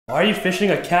Why are you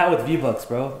fishing a cat with V-Bucks,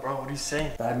 bro? Bro, what are you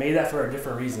saying? I made that for a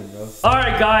different reason, bro.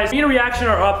 Alright guys, me and Reaction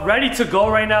are up, ready to go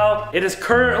right now. It is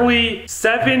currently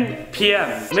 7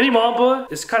 p.m. Mini Mamba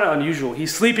is kind of unusual.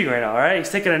 He's sleeping right now, alright? He's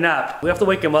taking a nap. We have to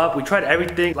wake him up. We tried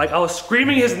everything. Like, I was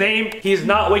screaming his name. He's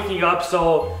not waking up,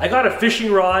 so I got a fishing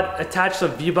rod, attached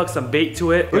some V-Bucks, some bait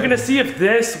to it. We're gonna see if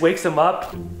this wakes him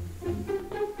up.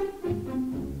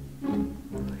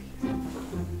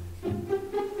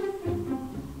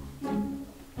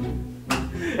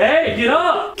 Hey, get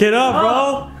up! Get up,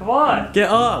 bro! Come on! Get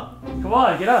up! Come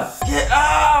on, get up! Get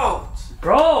out!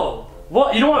 Bro!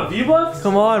 What? You don't want V-Bucks?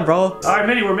 Come on, bro. Alright,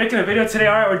 Minnie, we're making a video today.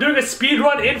 Alright, we're doing a speed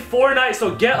run in Fortnite,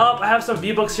 so get up. I have some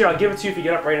V-Bucks here. I'll give it to you if you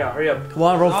get up right now. Hurry up. Come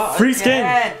on, bro. Free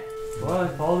skin! Come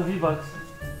on, follow the V-Bucks.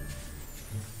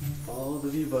 Follow the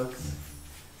V-Bucks.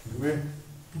 Come here.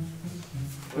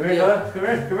 Come here, go. Come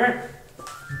here, come here.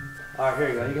 Alright, here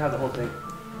you go. You can have the whole thing.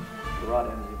 The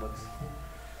rod and the V-Bucks.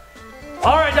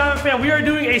 Alright, Diamond Fam, we are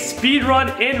doing a speed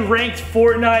run in ranked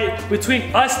Fortnite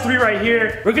between us three right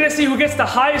here. We're gonna see who gets the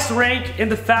highest rank in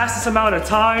the fastest amount of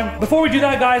time. Before we do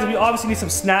that, guys, we obviously need some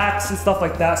snacks and stuff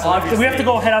like that. So we have to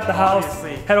go head out the house,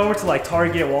 head over to like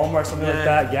Target, Walmart, something like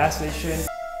that, gas station.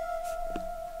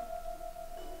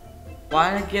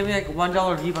 Why not give me like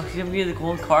 $1 V-Bucks? Give me the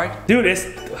gold card. Dude,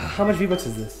 how much V-Bucks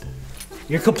is this?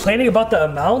 You're complaining about the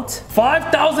amount?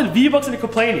 5,000 V-Bucks and you're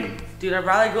complaining. Dude, I'd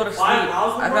rather go to sleep.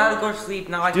 I'd rather go to sleep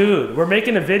now. Dude, we're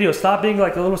making a video. Stop being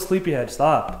like a little sleepyhead.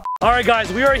 Stop. Alright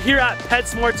guys, we are here at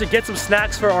PetSmart to get some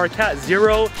snacks for our cat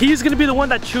Zero. He's gonna be the one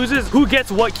that chooses who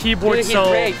gets what keyboard. Dude, he's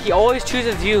rigged. He always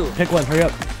chooses you. Pick one, hurry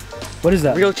up. What is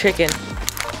that? Real chicken.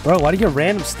 Bro, why do you get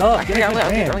random stuff? Okay, I'm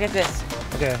gonna get this.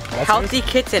 Okay. Healthy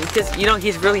kitten, because you know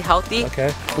he's really healthy.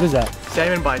 Okay. What is that?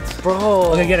 Salmon bites.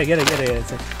 Bro. Okay, get it.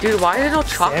 It's like, dude, why is there no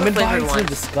chocolate flavored bites are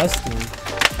disgusting.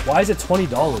 Why is it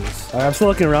 $20? Alright, I'm still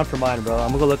looking around for mine, bro. I'm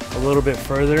gonna go look a little bit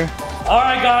further.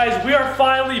 Alright guys, we are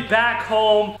finally back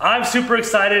home. I'm super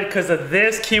excited because of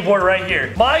this keyboard right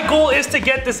here. My goal is to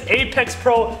get this Apex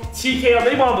Pro TKO.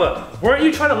 Hey Mamba, weren't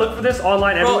you trying to look for this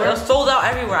online everywhere? Bro, it was sold out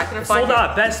everywhere. I couldn't find it. Sold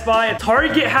out at Best Buy. And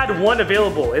Target had one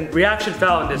available and Reaction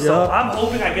found it. So I'm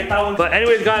hoping I get that one. But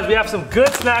anyways guys, we have some good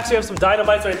snacks. We have some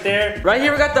dynamites right there. Right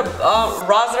here we got the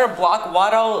Rosner Block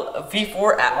Watto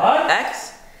V4X.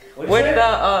 With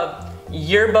the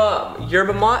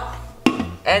yerba mott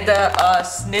and the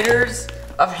Snitters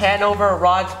of Hanover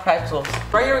Rods Pretzels.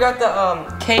 Right here we got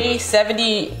the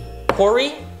K70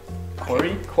 Corey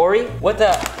with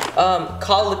the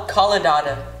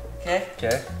Colidata.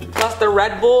 Okay. Plus the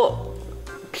Red Bull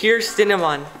Pure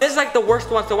Cinnamon. This is like the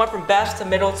worst one, so it went from best to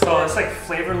middle to so it's like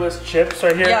flavorless chips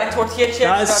right here. Yeah, like tortilla chips.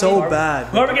 That is so bad.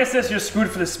 Whoever gets this, you're screwed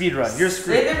for the speed run. You're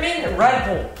screwed. They mean Red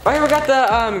Bull. Right here we got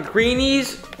the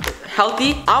Greenies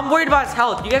Healthy. I'm worried about his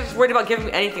health. You guys are worried about giving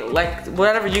me anything. Like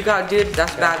whatever you got, dude,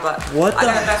 that's bad. But what the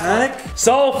heck?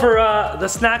 So for the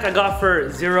snack I got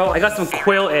for Zero, I got some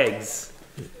quail eggs.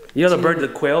 You know the bird, the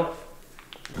quail?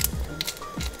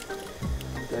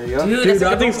 There you go. Dude,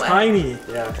 that thing's tiny.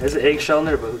 Yeah, there's an eggshell in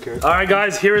there, but who cares? Alright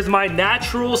guys, here is my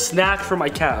natural snack for my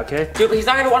cat, okay? Dude, but he's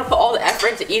not gonna want to put all the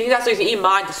effort into eating that, so he's gonna eat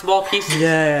mine, the small pieces.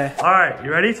 Yeah. Alright,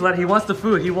 you ready? He wants the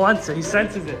food. He wants it. He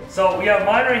senses it. So we have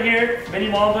mine right here, Mini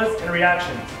Mambas, and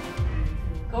Reaction.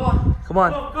 Come on. Come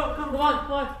on. Come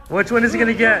on. Which one is he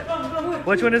gonna get?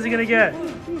 Which one is he gonna get?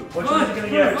 Which one is he gonna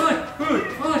get?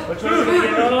 Which one is he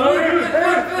gonna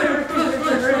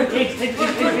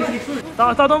get?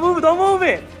 Stop, don't move it, don't move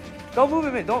it. Don't move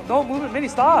it, man. Don't move it, Minnie,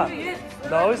 stop.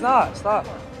 No, he's not. Stop,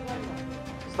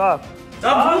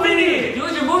 moving it.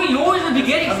 Dude, you're moving yours in the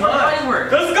beginning. It's not anywhere.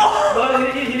 Let's go.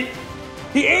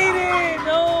 He ate it.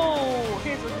 No.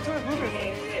 Okay, so move it.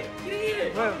 Eat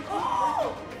it.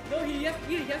 Oh. No, he has to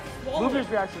eat it. He has to swallow. Move yours,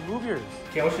 Reaction. Move yours.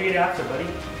 Okay, what should we eat after, buddy?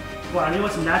 Come on, I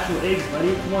need some natural eggs,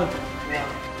 buddy. Come on. Yeah.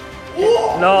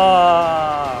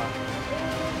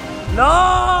 No.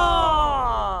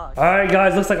 Alright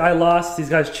guys, looks like I lost. These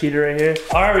guys cheated right here.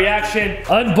 Alright, Reaction.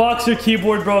 Unbox your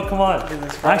keyboard, bro. Come on.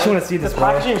 I actually want to see this, bro.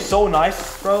 The packaging is so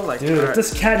nice, bro. Like, dude, if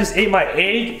this cat just ate my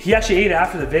egg, he actually ate it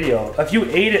after the video. If you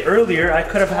ate it earlier, I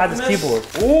could have had this keyboard.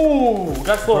 Ooh,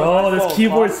 that's full. Bro, this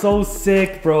keyboard's so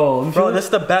sick, bro. Bro, this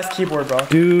is the best keyboard, bro.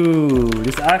 Dude,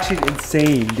 this is actually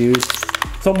insane, dude.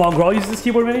 So Mongrel uses this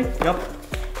keyboard, Minnie? Yep.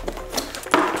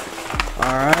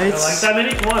 Alright. You like that,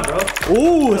 Minnie? Come on, bro.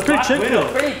 Ooh, it's pretty chicken.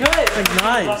 Pretty good. Like,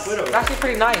 nice. It's actually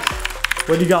pretty nice.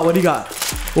 What do you got?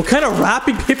 What kind of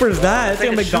wrapping paper is that? It's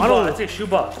like a McDonald's. It's a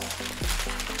shoebox.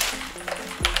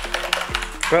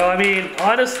 Bro, I mean,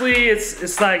 honestly,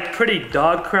 it's like pretty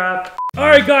dog crap.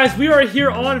 Alright guys, we are here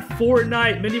on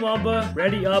Fortnite. Mini Mamba,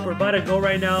 ready up. We're about to go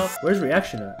right now. Where's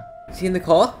Reaction at? Is he in the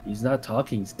call? He's not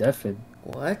talking, he's deafened.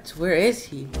 What? Where is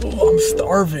he? Oh, I'm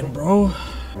starving, bro.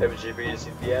 Have a GB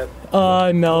CPF?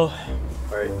 No.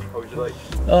 Alright, what would you like?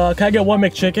 Can I get one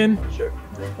McChicken? Sure.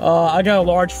 I got a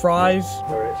large fries.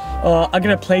 Alright. I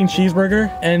get a plain cheeseburger,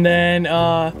 and then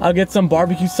I'll get some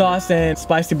barbecue sauce and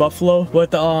spicy buffalo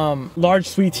with large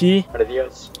sweet tea. Anything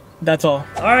else? That's all.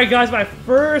 All right, guys, my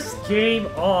first game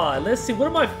on. Let's see, what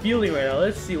am I feeling right now?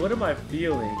 Let's see, what am I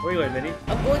feeling? Where are you going, Vinny?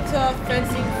 I'm going to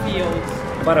fencing fields.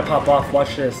 I'm about to pop off.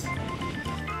 Watch this.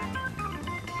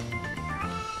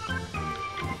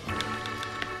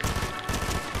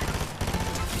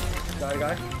 Got a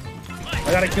guy.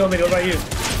 I gotta kill him. What about you?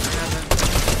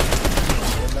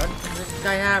 This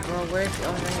guy have, bro. Where's he?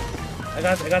 Oh, right. I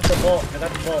got the ball. I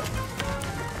got the ball.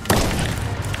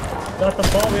 Got the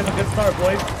ball. We have a good start,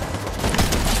 boys.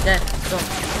 Dead. Go.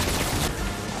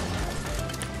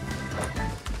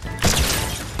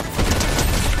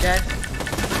 Dead.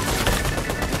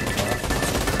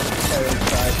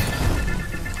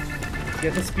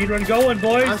 Get the speedrun going,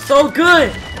 boys. I'm so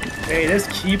good. Hey, this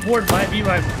keyboard might be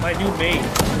my new main.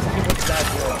 This keyboard's that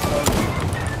good.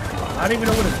 I don't even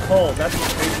know what it's called. That's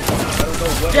what's crazy. I don't know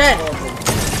what Dead. it's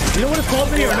called. You know what it's called,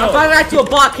 Vinny, or no? I'm going back to a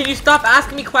bot. Can you stop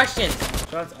asking me questions?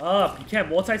 Shut up. You can't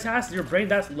multitask? Your brain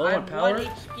that's low on power? 1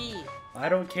 HP. I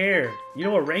don't care. You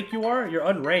know what rank you are? You're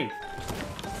unranked.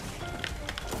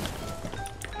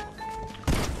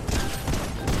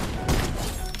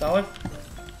 That one?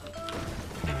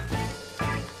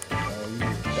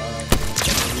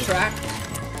 Track.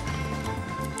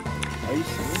 Are you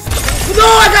serious? No,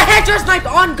 I got headshot sniped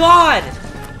on God.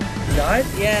 You died?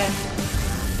 Yeah.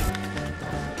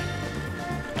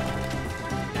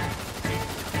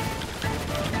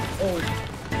 Oh.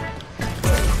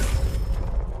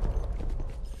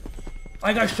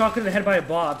 I got shot in the head by a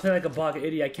bot. I'm playing like a bot, an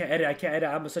idiot. I can't edit.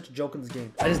 I'm such a joke in this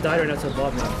game. I just died right now to a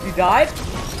bot, man. You died?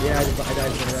 Yeah, I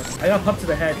died. I got pumped to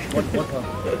the head. One pump.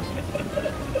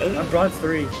 I'm bronze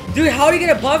 3. Dude, how are you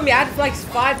get above me? I had like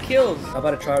 5 kills. I'm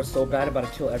about to try out so bad. I'm about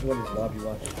to kill everyone in this lobby.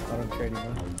 Watch. I don't care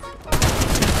anymore.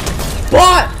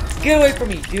 Bot! Get away from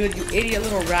me, dude. You idiot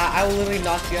little rat. I will literally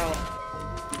knock you out.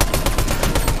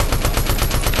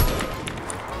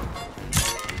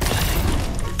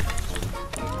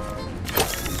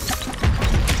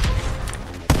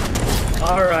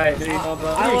 Alright,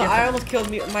 I almost killed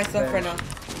myself right now.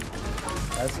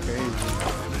 That's crazy.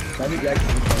 That means you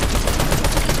actually.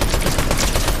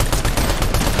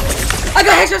 I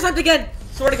got headshot sniped again!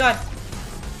 Swear to God.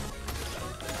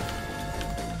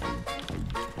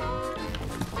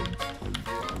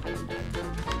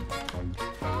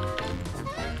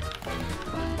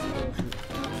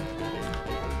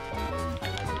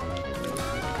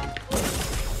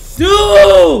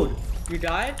 Dude! You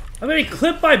died? I'm getting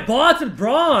clipped by bots and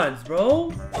bronze,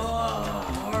 bro.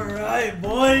 Oh, alright,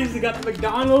 boys. We got the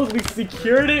McDonald's. We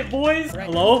secured it, boys. Right.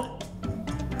 Hello?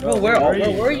 Bro, where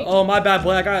were you? Oh, my bad,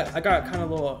 boy. I got kind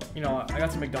of a little, you know, I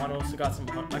got some McDonald's. I got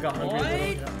hungry. What? A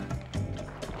little,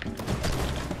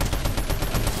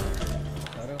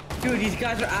 yeah. Dude, these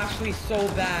guys are actually so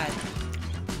bad.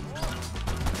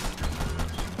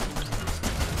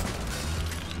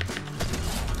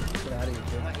 Get out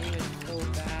of here, My aim is so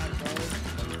bad, bro.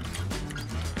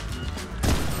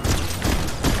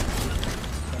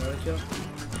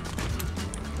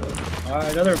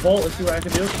 Alright, another volt. Let's see what I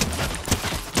can do.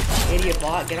 Idiot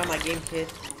bot, get on my game, kid.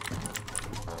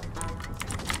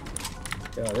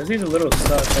 Yeah, this is a little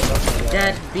stuck.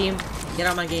 Dead, beam, get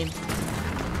on my game.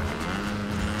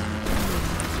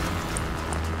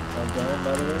 I'm down,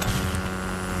 by the way.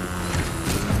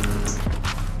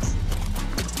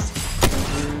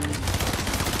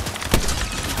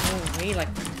 Oh, me, like.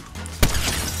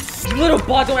 You little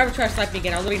bot, don't ever try to snipe me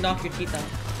again. I'll literally knock your teeth out.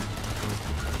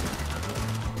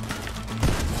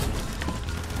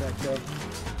 Back up.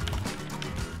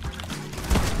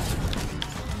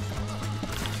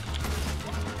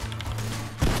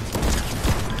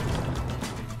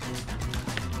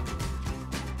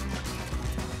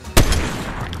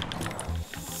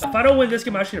 If I don't win this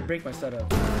game, I'm actually gonna break my setup.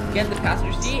 Get in the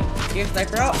passenger seat, get your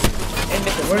sniper out, and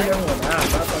miss the Where's sniper. everyone at?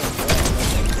 That's what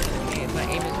Okay, my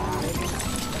aim is.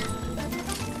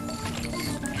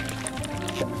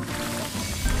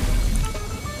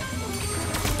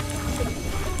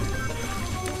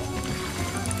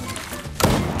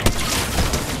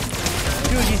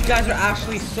 Dude, these guys are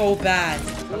actually so bad.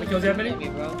 How many kills do you have, Minnie? Me,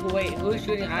 bro. Wait, who's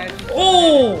shooting?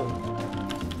 Oh!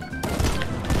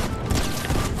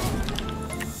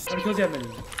 How many kills do you have,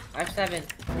 Minnie? I have 7.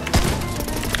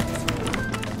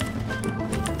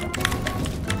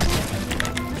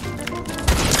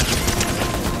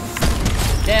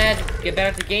 Dead. Get better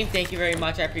at the game. Thank you very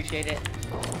much. I appreciate it.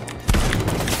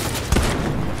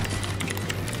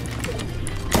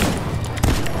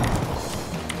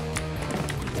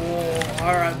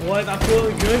 boys. I'm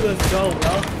feeling good. Let's go,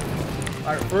 bro.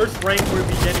 Our first rank we're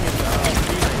beginning is I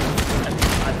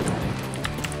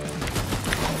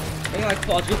think like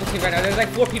quadruple team right now. There's like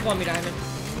 4 people on me, Diamond.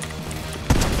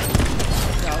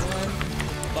 Got one.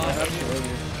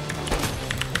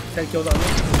 10 kills on me.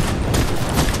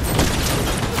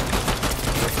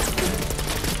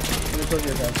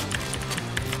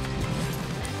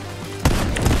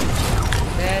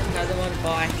 Dead, another one.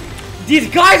 Bye. These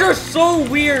guys are so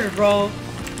weird, bro.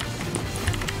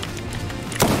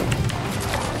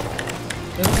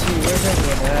 Let's see, where's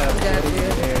everyone at? That dude.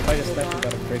 If I just left, we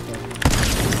gotta break one.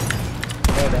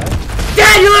 Oh, that?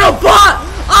 Dad, you little bot!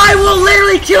 I will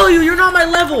literally kill you. You're not my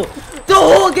level. The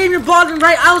whole game you're bothering,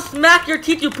 right? I'll smack your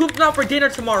teeth. You pooping out for dinner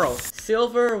tomorrow.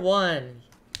 Silver 1.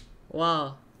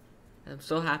 Wow. I'm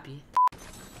so happy.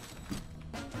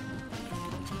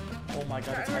 Oh my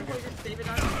god, the tiger.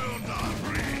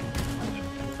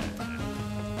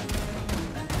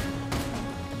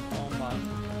 Oh my.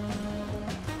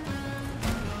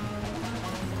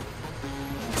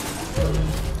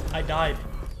 I died.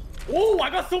 Oh, I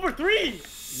got silver 3!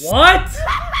 What?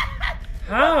 How?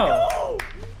 No!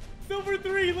 Silver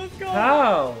 3, let's go!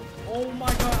 How? Oh my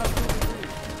god, I'm silver 3.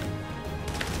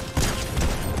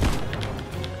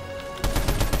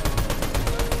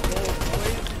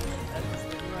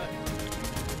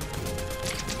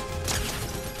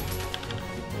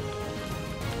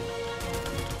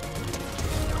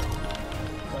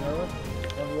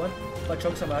 If I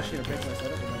choke some actually to break my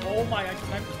setup. Oh my, I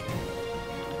sniped.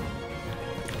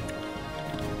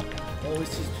 Oh,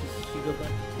 she's good,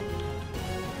 man.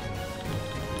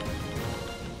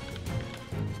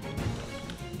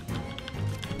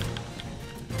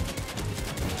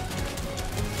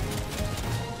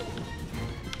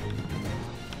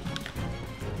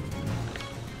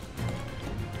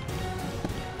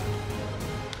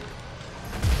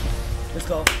 Let's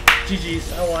go.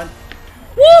 GG's, I won.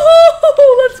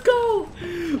 Woohoo! Let's go!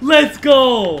 Let's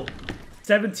go!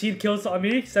 17 kills on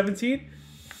me. 17.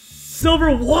 Silver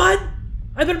 1?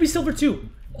 I better be silver 2.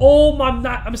 Oh my,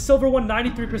 I'm silver 1,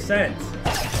 93%.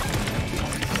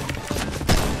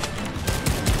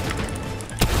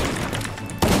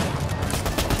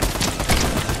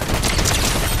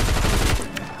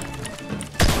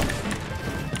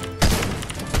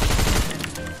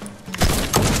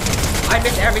 I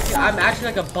missed everything. I'm actually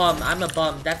like a bum. I'm a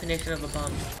bum. Definition of a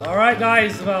bum. Alright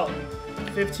guys, about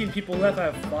 15 people left. I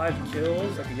have 5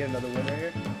 kills. I can get another win right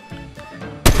here.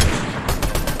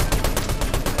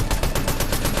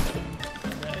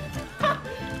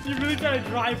 You really trying to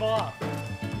drive off.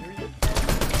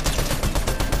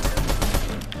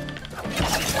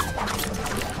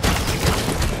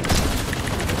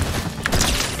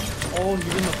 Oh,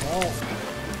 he's in the ball.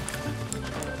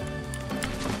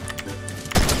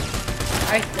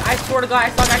 I swear to God, I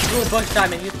saw a guy through a bush,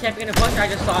 Diamond. You camping in a bush, I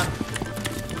just saw him.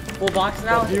 Full box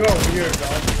now. You are weird,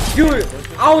 dog. Dude,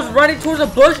 I was running towards a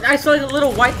bush and I saw like a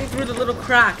little white thing through the little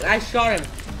crack. And I shot him.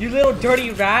 You little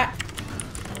dirty rat.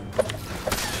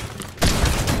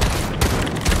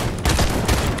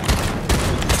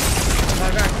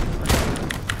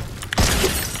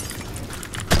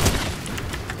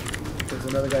 There's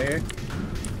another guy here.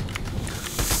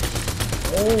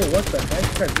 Oh, what the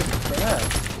heck? This is crap.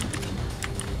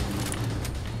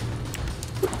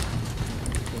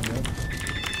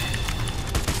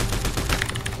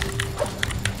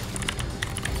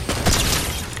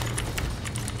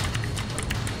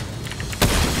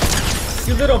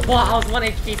 You little bot, I was 1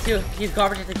 HP too. He's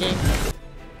garbage at the game.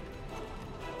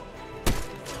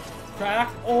 Crack.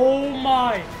 Oh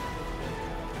my.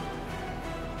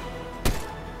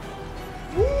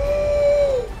 Woo!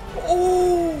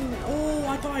 Oh,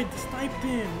 I thought I sniped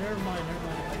him. Never mind, never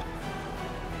mind.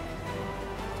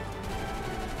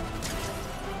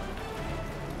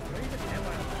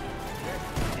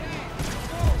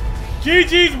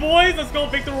 GG's, boys. Let's go.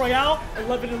 Victor Royale.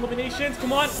 11 eliminations.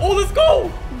 Come on. Oh, let's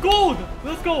go. Gold.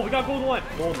 Let's go. We got gold 1.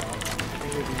 Gold now.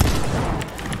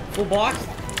 Full box.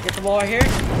 Get the ball right here.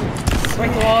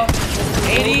 Strike the wall.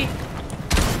 80.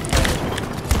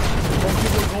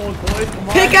 Gold, boys. Come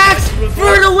on. Pickaxe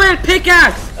for the win.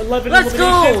 Pickaxe. 11 Let's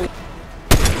go. eliminations.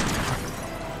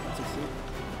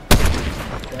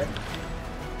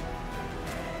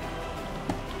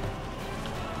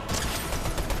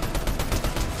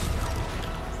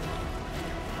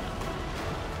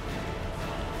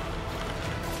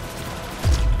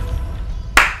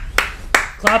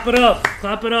 Clap it up.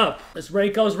 Clap it up. Let's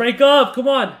rank up. Let's rank up. Come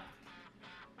on.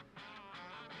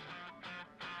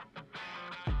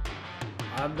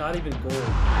 I'm not even gold.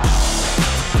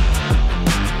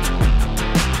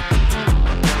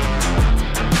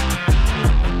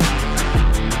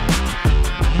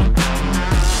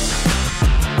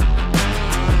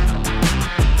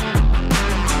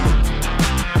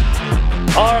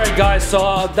 guys,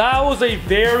 so that was a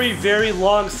very, very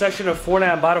long session of Fortnite.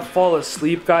 I'm about to fall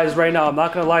asleep, guys, right now. I'm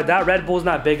not gonna lie, that Red Bull's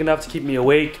not big enough to keep me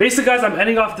awake. Basically, guys, I'm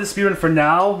ending off this speedrun for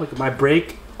now, like my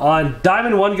break on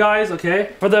Diamond 1, guys, okay?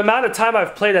 For the amount of time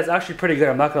I've played, that's actually pretty good.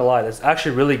 I'm not gonna lie, that's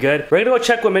actually really good. We're gonna go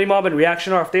check what Minimob and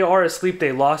Reaxtion are. If they are asleep,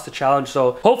 they lost the challenge.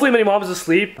 So hopefully Minimob is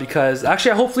asleep because,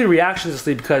 actually, hopefully Reaxtion is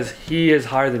asleep because he is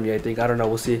higher than me, I think. I don't know,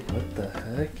 we'll see. What the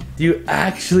heck? Do you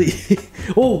actually?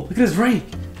 Oh, look at his rank.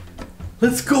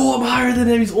 Let's go, I'm higher than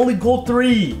him. He's only gold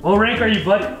 3. What rank are you,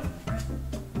 buddy?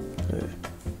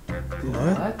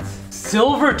 What?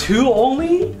 Silver 2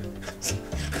 only?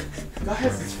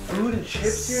 Guys, it's food and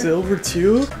chips here. Silver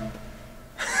 2?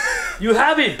 You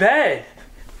have a bed.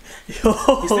 Yo.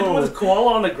 He's sitting with his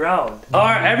koala on the ground.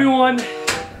 Alright, everyone.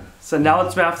 So now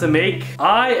let's have to make.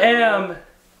 I am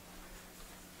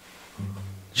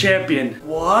champion.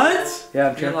 What? Yeah,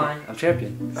 I'm You're champion. lying. I'm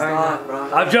champion. Stop,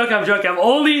 bro. I'm joking, I'm joking. I'm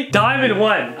only Diamond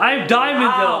 1. I'm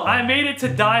Diamond though. I made it to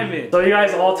Diamond. So you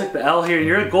guys all took the L here.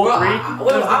 You're at gold 3.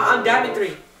 I'm Diamond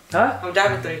 3. Huh? I'm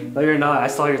Diamond 3. No, you're not. I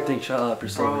saw your thing. Shut up. You're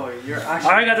silver. Bro, you're actually...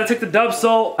 Alright guys, I took the dub.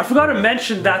 So I forgot to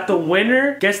mention that the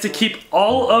winner gets to keep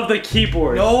all of the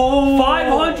keyboards. No!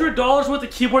 $500 worth of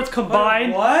keyboards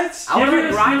combined. What? I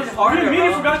would've grinded harder, What do you mean you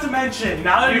bro. forgot to mention?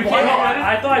 Now that you won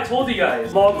I thought I told you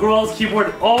guys. Small girls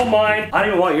keyboard, all mine. I don't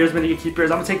even want yours, Minnie. You can keep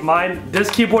yours. I'm gonna take mine. This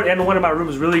keyboard and the one in my room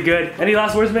is really good. Any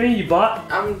last words, Minnie? You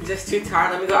bought? I'm just too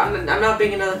tired. Let me go. I'm not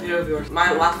making another video of yours.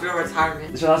 My last video of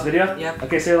retirement. This is your last video? Yep.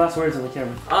 Okay, say your last words on the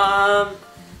camera.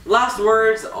 Last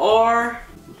words are...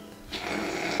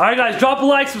 Alright guys, drop a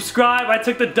like, subscribe. I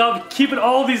took the dub, keeping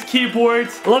all these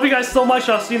keyboards. I love you guys so much.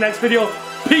 I'll see you next video.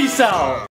 Peace out.